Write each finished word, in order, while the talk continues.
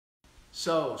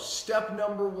So step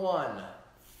number one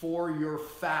for your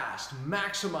fast,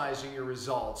 maximizing your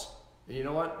results. And you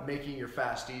know what? Making your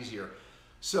fast easier.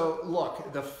 So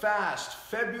look, the fast,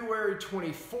 February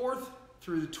 24th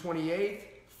through the 28th,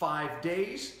 5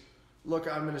 days.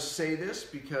 Look, I'm going to say this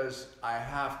because I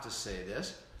have to say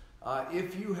this.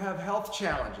 If you have health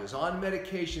challenges on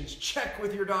medications, check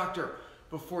with your doctor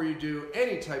before you do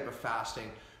any type of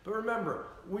fasting. But remember,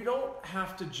 we don't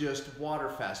have to just water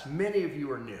fast. Many of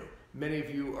you are new. Many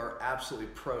of you are absolutely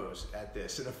pros at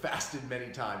this and have fasted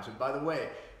many times. And by the way,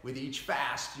 with each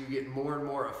fast, you get more and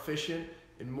more efficient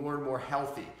and more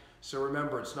healthy. So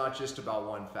remember, it's not just about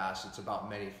one fast, it's about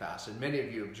many fasts. And many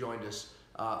of you have joined us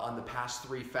on the past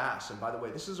 3 fasts. And by the way,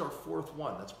 this is our 4th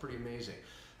one. That's pretty amazing.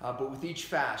 But with each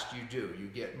fast, you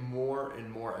get more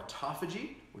and more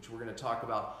autophagy, which we're going to talk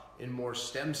about, and more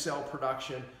stem cell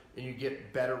production, and you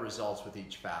get better results with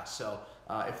each fast. So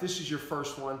if this is your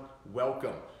first one,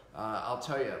 welcome. I'll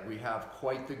tell you, we have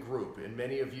quite the group, and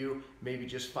many of you maybe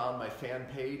just found my fan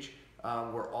page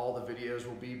where all the videos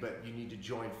will be, but you need to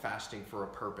join Fasting for a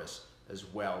Purpose as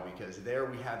well, because there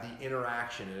we have the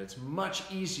interaction, and it's much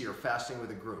easier fasting with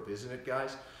a group, isn't it,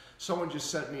 guys? Someone just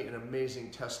sent me an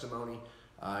amazing testimony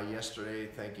yesterday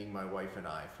thanking my wife and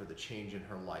I for the change in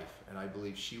her life, and I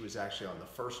believe she was actually on the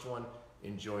first one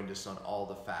and joined us on all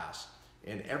the fasts.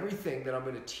 And everything that I'm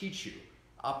going to teach you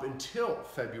up until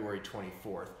February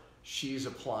 24th, she's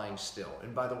applying still.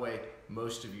 And by the way,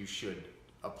 most of you should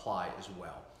apply as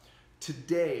well.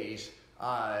 Today's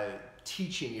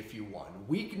teaching, if you want,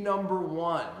 week number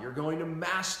 1, you're going to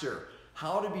master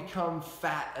how to become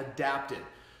fat adapted.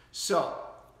 So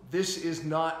this is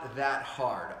not that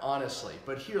hard, honestly.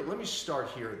 But here, let me start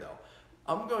here though.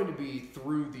 I'm going to be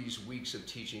through these weeks of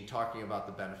teaching, talking about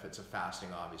the benefits of fasting,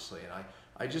 obviously. And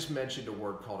I just mentioned a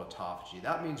word called autophagy.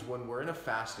 That means when we're in a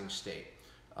fasting state.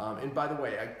 And by the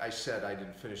way, I said I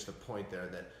didn't finish the point there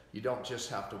that you don't just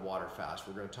have to water fast.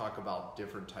 We're going to talk about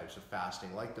different types of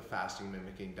fasting, like the fasting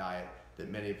mimicking diet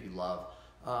that many of you love.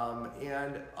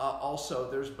 And also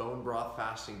there's bone broth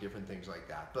fasting, different things like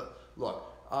that. But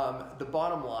look, the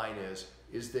bottom line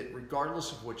is that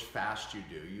regardless of which fast you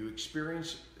do, you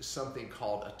experience something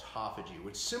called autophagy,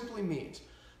 which simply means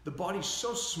the body's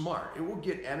so smart, it will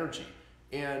get energy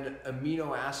and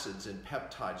amino acids and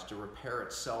peptides to repair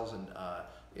its cells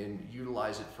and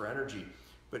utilize it for energy.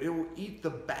 But it will eat the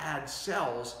bad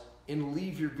cells and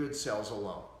leave your good cells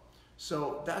alone.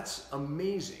 So that's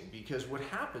amazing, because what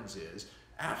happens is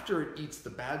after it eats the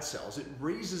bad cells, it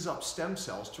raises up stem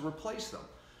cells to replace them.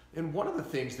 And one of the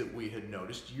things that we had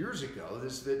noticed years ago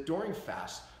is that during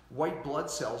fast, white blood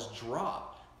cells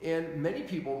drop. And many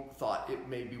people thought it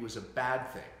maybe was a bad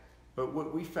thing. But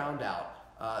what we found out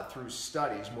through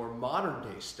studies, more modern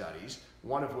day studies,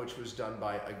 one of which was done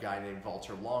by a guy named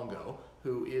Walter Longo,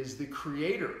 who is the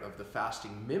creator of the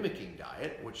fasting mimicking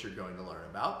diet, which you're going to learn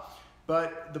about.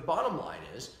 But the bottom line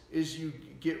is you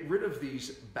get rid of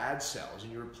these bad cells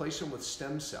and you replace them with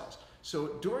stem cells. So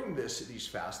during these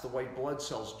fasts, the white blood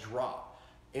cells drop.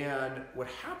 And what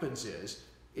happens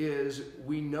is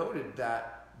we noted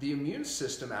that the immune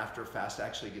system after a fast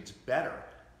actually gets better,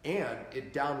 and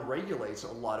it downregulates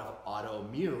a lot of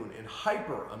autoimmune and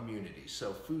hyperimmunity.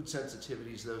 So food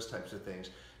sensitivities, those types of things.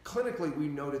 Clinically, we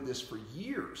noted this for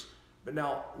years. But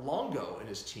now Longo and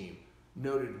his team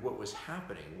noted what was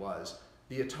happening was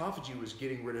the autophagy was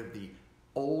getting rid of the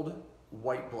old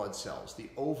white blood cells, the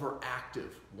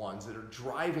overactive ones that are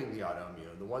driving the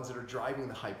autoimmune, the ones that are driving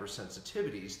the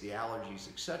hypersensitivities, the allergies,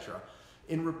 etc.,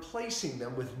 and replacing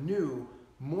them with new,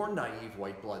 more naive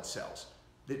white blood cells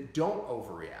that don't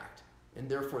overreact. And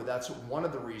therefore, that's one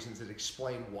of the reasons that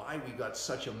explain why we got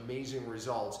such amazing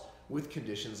results with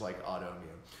conditions like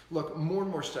autoimmune. Look, more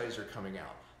and more studies are coming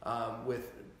out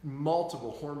with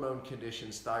multiple hormone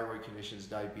conditions, thyroid conditions,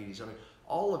 diabetes. I mean,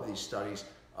 all of these studies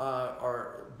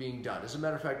are being done. As a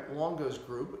matter of fact, Longo's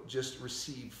group just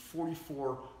received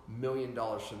 $44 million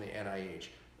from the NIH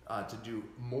to do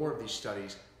more of these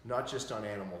studies, not just on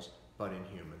animals, but in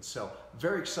humans. So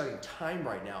very exciting time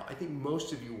right now. I think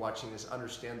most of you watching this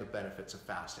understand the benefits of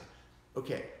fasting.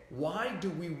 Okay, why do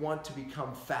we want to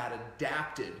become fat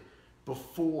adapted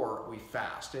before we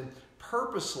fast? And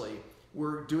purposely,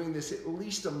 we're doing this at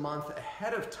least a month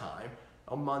ahead of time,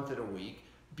 a month and a week,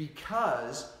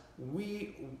 because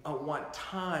we want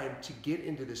time to get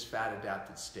into this fat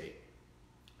adapted state.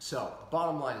 So the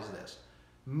bottom line is this.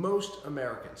 Most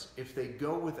Americans, if they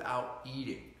go without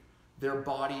eating, their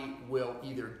body will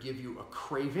either give you a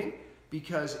craving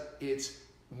because it's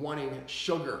wanting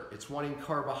sugar, it's wanting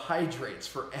carbohydrates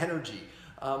for energy,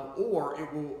 or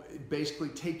it will basically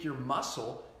take your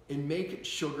muscle and make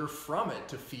sugar from it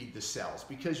to feed the cells,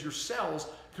 because your cells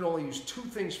can only use two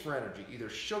things for energy, either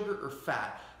sugar or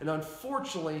fat. And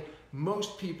unfortunately,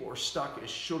 most people are stuck as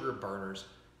sugar burners,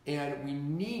 and we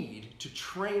need to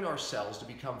train our cells to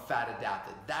become fat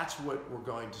adapted. That's what we're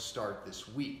going to start this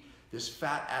week, this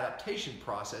fat adaptation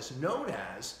process known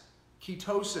as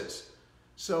ketosis.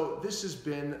 So this has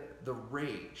been the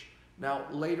rage. Now,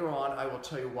 later on, I will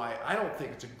tell you why I don't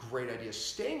think it's a great idea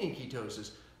staying in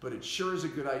ketosis, but it sure is a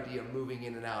good idea moving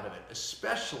in and out of it,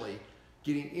 especially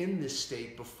getting in this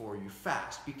state before you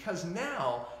fast. Because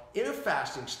now, in a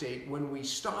fasting state, when we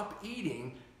stop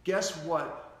eating, guess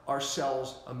what our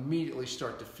cells immediately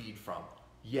start to feed from?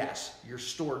 Yes, your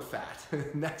stored fat.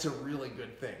 And that's a really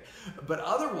good thing. But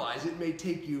otherwise, it may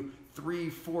take you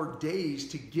 3-4 days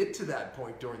to get to that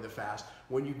point during the fast.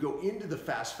 When you go into the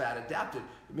fast fat adapted,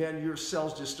 man, your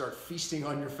cells just start feasting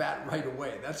on your fat right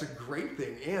away. That's a great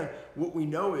thing. And what we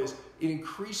know is it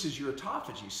increases your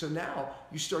autophagy. So now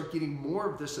you start getting more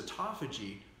of this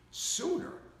autophagy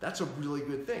sooner. That's a really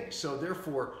good thing. So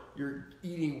therefore, you're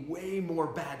eating way more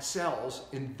bad cells,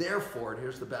 and therefore, and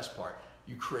here's the best part,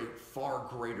 you create far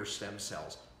greater stem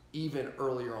cells even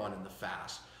earlier on in the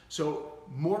fast. So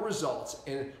more results,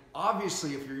 and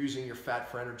obviously if you're using your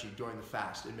fat for energy during the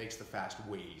fast, it makes the fast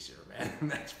way easier, man.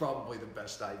 That's probably the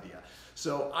best idea.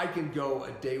 So I can go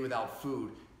a day without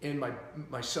food and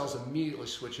my cells immediately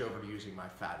switch over to using my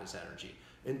fat as energy.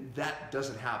 And that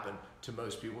doesn't happen to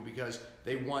most people because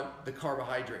they want the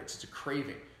carbohydrates. It's a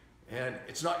craving. And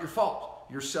it's not your fault.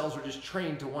 Your cells are just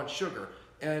trained to want sugar.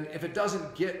 And if it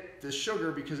doesn't get the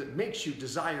sugar because it makes you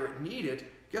desire it and need it,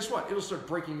 guess what? It'll start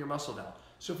breaking your muscle down.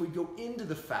 So if we go into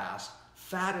the fast,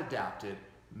 fat adapted,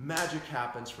 magic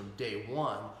happens from day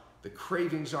one. The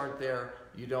cravings aren't there.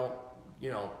 You don't,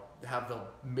 have the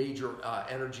major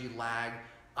energy lag.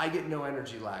 I get no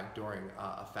energy lag during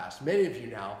a fast. Many of you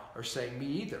now are saying me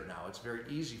either now. It's very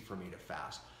easy for me to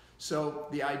fast. So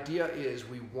the idea is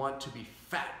we want to be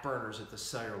fat burners at the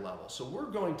cellular level. So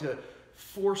we're going to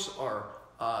force our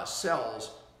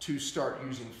cells to start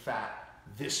using fat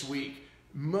this week.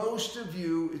 Most of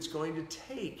you, it's going to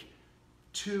take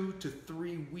 2 to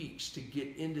 3 weeks to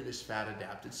get into this fat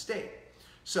adapted state.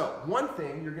 So one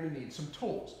thing, you're going to need some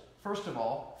tools. First of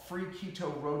all,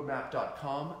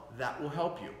 freeketoroadmap.com, that will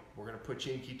help you. We're going to put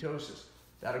you in ketosis.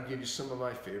 That'll give you some of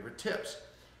my favorite tips.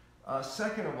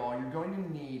 Second of all, you're going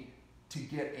to need to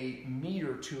get a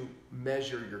meter to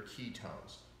measure your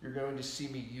ketones. You're going to see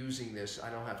me using this. I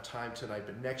don't have time tonight,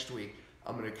 but next week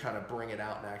I'm going to kind of bring it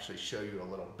out and actually show you a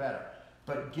little better.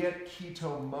 But get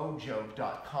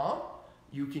ketomojo.com.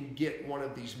 You can get one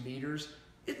of these meters.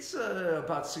 It's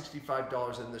about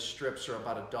 $65, and the strips are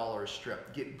about $1 a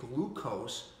strip. Get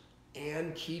glucose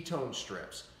and ketone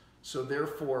strips. So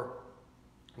therefore,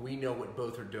 we know what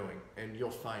both are doing, and you'll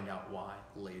find out why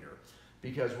later.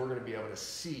 Because we're going to be able to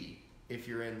see if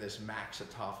you're in this max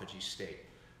autophagy state.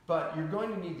 But you're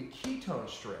going to need the ketone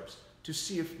strips to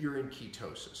see if you're in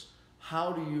ketosis.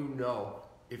 How do you know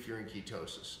if you're in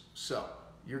ketosis? So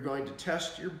you're going to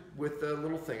test with a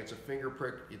little thing. It's a finger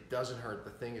prick. It doesn't hurt.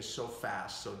 The thing is so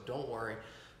fast, so don't worry.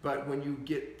 But when you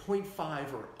get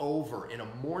 0.5 or over in a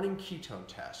morning ketone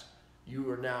test, you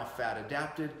are now fat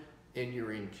adapted and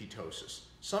you're in ketosis.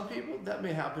 Some people, that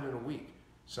may happen in a week.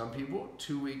 Some people,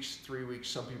 2 weeks, 3 weeks,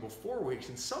 some people 4 weeks,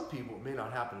 and some people it may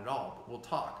not happen at all, but we'll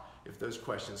talk if those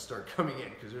questions start coming in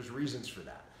because there's reasons for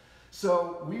that.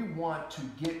 So we want to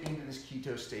get into this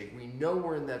keto state. We know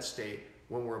we're in that state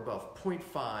when we're above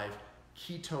 0.5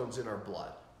 ketones in our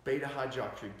blood.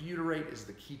 Beta-hydroxybutyrate is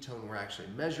the ketone we're actually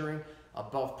measuring,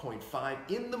 above 0.5.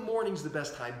 In the morning's the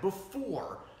best time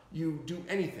before you do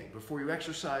anything, before you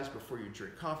exercise, before you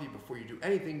drink coffee, before you do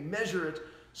anything, measure it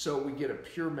so we get a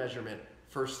pure measurement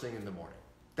first thing in the morning.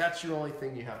 That's your only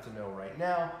thing you have to know right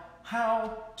now.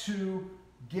 How to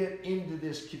get into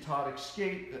this ketotic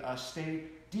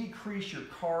state, decrease your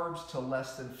carbs to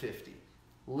less than 50.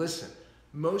 Listen,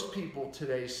 most people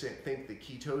today think that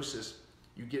ketosis,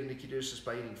 you get into ketosis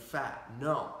by eating fat.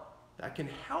 No, that can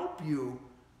help you,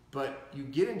 but you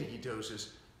get into ketosis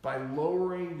by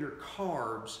lowering your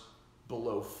carbs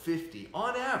below 50.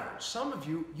 On average, some of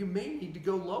you may need to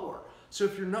go lower. So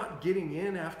if you're not getting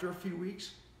in after a few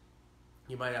weeks,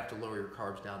 you might have to lower your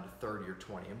carbs down to 30 or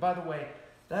 20. And by the way,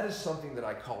 that is something that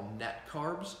I call net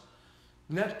carbs.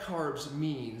 Net carbs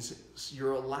means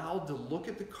you're allowed to look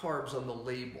at the carbs on the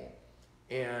label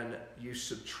and you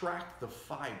subtract the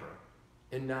fiber,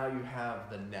 and now you have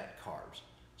the net carbs.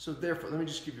 So therefore, let me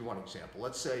just give you one example.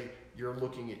 Let's say you're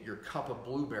looking at your cup of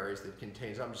blueberries that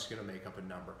contains, I'm just gonna make up a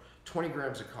number, 20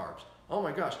 grams of carbs. Oh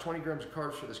my gosh, 20 grams of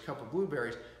carbs for this cup of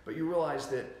blueberries, but you realize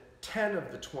that 10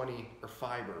 of the 20 are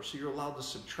fiber. So you're allowed to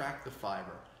subtract the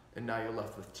fiber, and now you're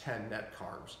left with 10 net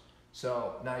carbs.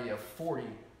 So now you have 40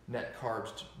 net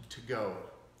carbs to go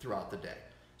throughout the day.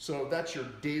 So that's your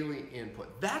daily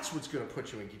input. That's what's going to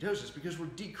put you in ketosis, because we're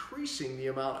decreasing the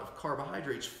amount of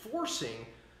carbohydrates, forcing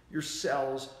your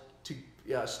cells to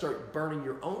start burning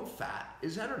your own fat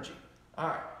as energy. All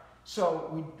right.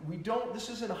 So we don't, this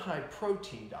isn't a high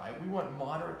protein diet. We want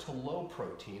moderate to low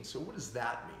protein. So what does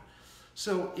that mean?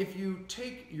 So if you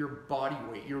take your body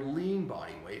weight, your lean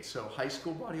body weight, so high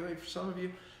school body weight for some of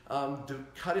you,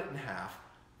 cut it in half,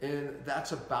 and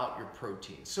that's about your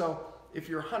protein. So if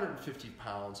you're 150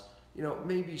 pounds, you know,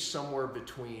 maybe somewhere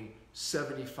between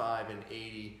 75 and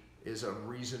 80 is a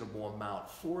reasonable amount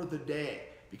for the day,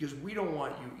 because we don't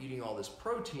want you eating all this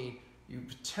protein. You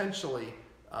potentially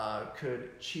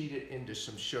could cheat it into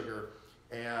some sugar,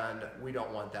 and we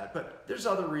don't want that. But there's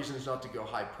other reasons not to go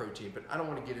high protein, but I don't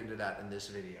want to get into that in this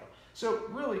video. So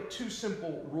really, two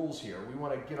simple rules here. We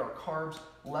want to get our carbs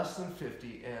less than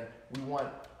 50, and we want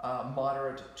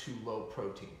moderate to low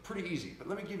protein. Pretty easy, but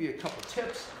let me give you a couple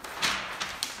tips.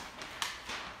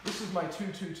 This is my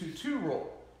 2-2-2-2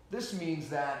 rule. This means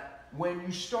that when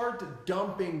you start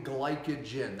dumping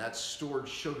glycogen, that's stored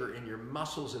sugar in your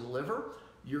muscles and liver,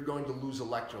 you're going to lose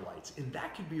electrolytes. And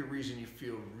that could be a reason you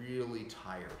feel really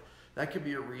tired. That could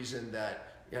be a reason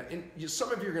that, and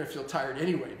some of you are going to feel tired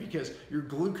anyway, because your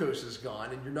glucose is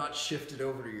gone and you're not shifted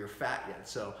over to your fat yet.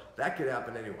 So that could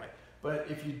happen anyway. But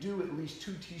if you do at least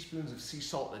 2 teaspoons of sea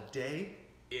salt a day,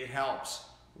 it helps.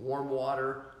 Warm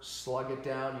water, slug it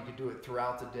down. You can do it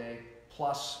throughout the day,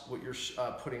 plus what you're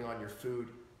putting on your food,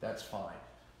 that's fine.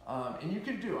 And you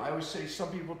can do, I always say some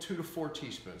people 2 to 4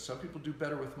 teaspoons. Some people do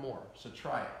better with more, so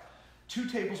try it. 2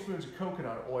 tablespoons of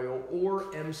coconut oil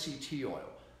or MCT oil.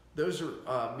 Those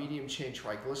are medium chain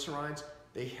triglycerides.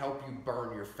 They help you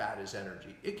burn your fat as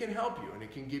energy. It can help you, and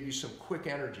it can give you some quick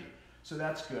energy. So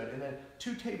that's good. And then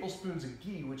 2 tablespoons of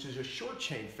ghee, which is a short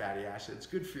chain fatty acid. It's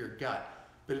good for your gut,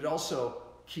 but it also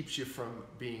keeps you from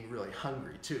being really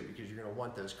hungry too, because you're going to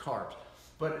want those carbs.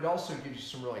 But it also gives you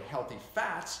some really healthy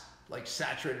fats, like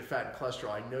saturated fat and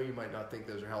cholesterol. I know you might not think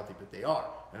those are healthy, but they are.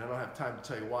 And I don't have time to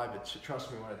tell you why, but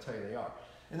trust me when I tell you they are.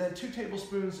 And then 2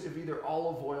 tablespoons of either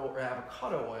olive oil or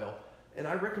avocado oil. And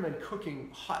I recommend cooking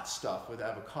hot stuff with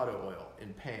avocado oil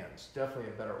in pans. Definitely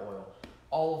a better oil.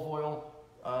 Olive oil,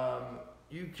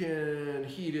 you can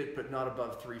heat it, but not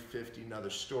above 350, another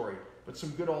story. But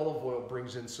some good olive oil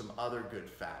brings in some other good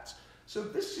fats. So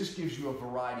this just gives you a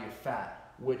variety of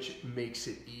fat, which makes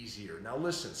it easier. Now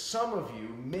listen, some of you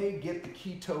may get the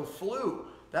keto flu.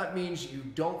 That means you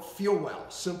don't feel well,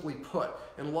 simply put.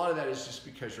 And a lot of that is just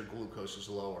because your glucose is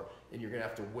lower, and you're gonna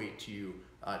have to wait till you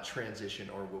transition,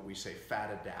 or what we say,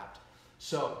 fat adapt.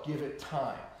 So give it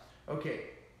time. Okay,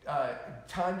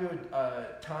 time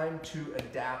to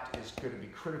adapt is gonna be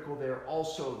critical there.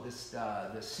 Also,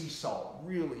 the sea salt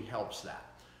really helps that.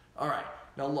 All right,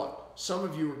 now look, some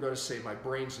of you are gonna say, my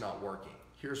brain's not working.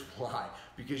 Here's why.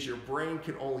 Because your brain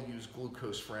can only use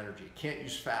glucose for energy. It can't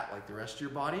use fat like the rest of your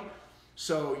body.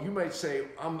 So you might say,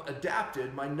 I'm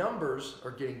adapted, my numbers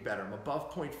are getting better, I'm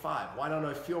above 0.5. Why don't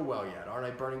I feel well yet? Aren't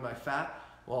I burning my fat?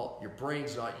 Well, your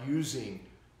brain's not using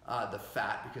the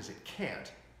fat because it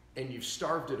can't, and you've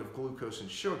starved it of glucose and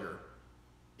sugar.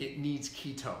 It needs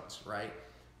ketones, right?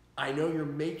 I know you're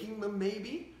making them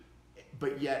maybe,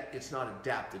 but yet it's not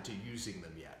adapted to using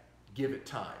them yet. Give it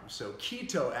time. So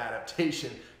keto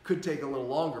adaptation could take a little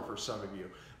longer for some of you.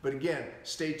 But again,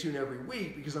 stay tuned every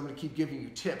week, because I'm going to keep giving you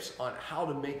tips on how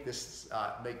to make this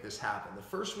happen. The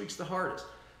first week's the hardest,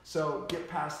 so get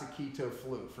past the keto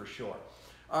flu for sure.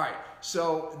 All right,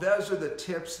 so those are the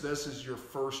tips. This is your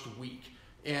first week.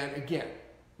 And again,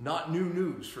 not new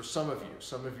news for some of you.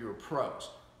 Some of you are pros,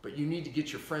 but you need to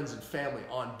get your friends and family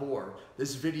on board.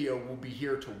 This video will be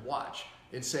here to watch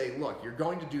and say, look, you're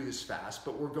going to do this fast,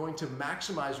 but we're going to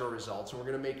maximize our results, and we're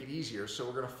going to make it easier. So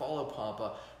we're going to follow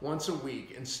Pompa once a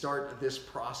week and start this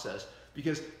process,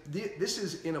 because this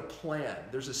is in a plan.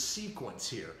 There's a sequence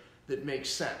here that makes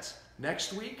sense.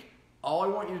 Next week, all I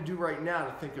want you to do right now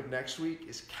to think of next week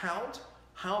is count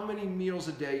how many meals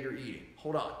a day you're eating.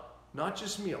 Hold on, not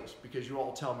just meals, because you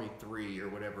all tell me 3 or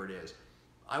whatever it is.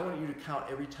 I want you to count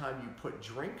every time you put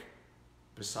drink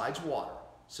besides water.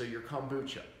 So your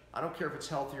kombucha, I don't care if it's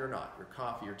healthy or not, your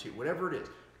coffee or tea, whatever it is.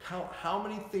 Count how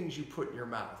many things you put in your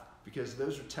mouth, because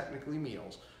those are technically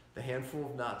meals. The handful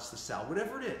of nuts, the salad,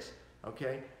 whatever it is,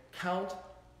 okay? Count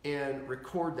and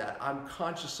record that. I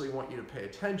consciously want you to pay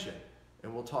attention,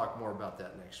 and we'll talk more about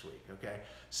that next week, okay?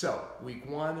 So, week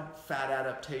 1, fat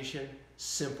adaptation,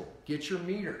 simple. Get your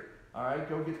meter, all right?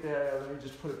 Go get that, let me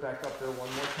just put it back up there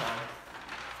one more time.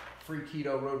 free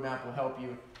keto roadmap will help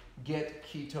you. Get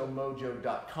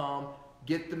ketomojo.com,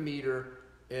 get the meter,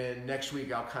 and next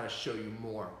week I'll kind of show you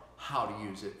more how to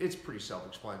use it. It's pretty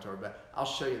self-explanatory, but I'll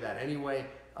show you that anyway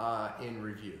in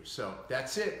review. So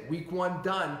that's it, week 1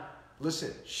 done.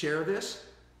 Listen, share this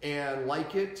and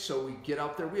like it so we get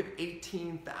out there. We have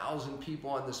 18,000 people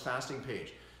on this fasting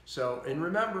page. So, and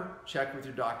remember, check with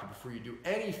your doctor before you do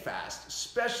any fast,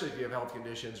 especially if you have health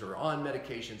conditions or on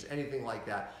medications, anything like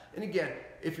that. And again,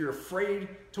 if you're afraid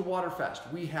to water fast,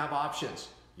 we have options.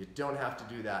 You don't have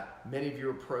to do that. Many of you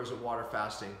are pros at water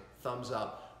fasting, thumbs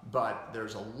up, but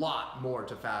there's a lot more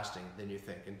to fasting than you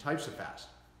think and types of fast.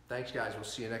 Thanks guys, we'll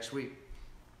see you next week.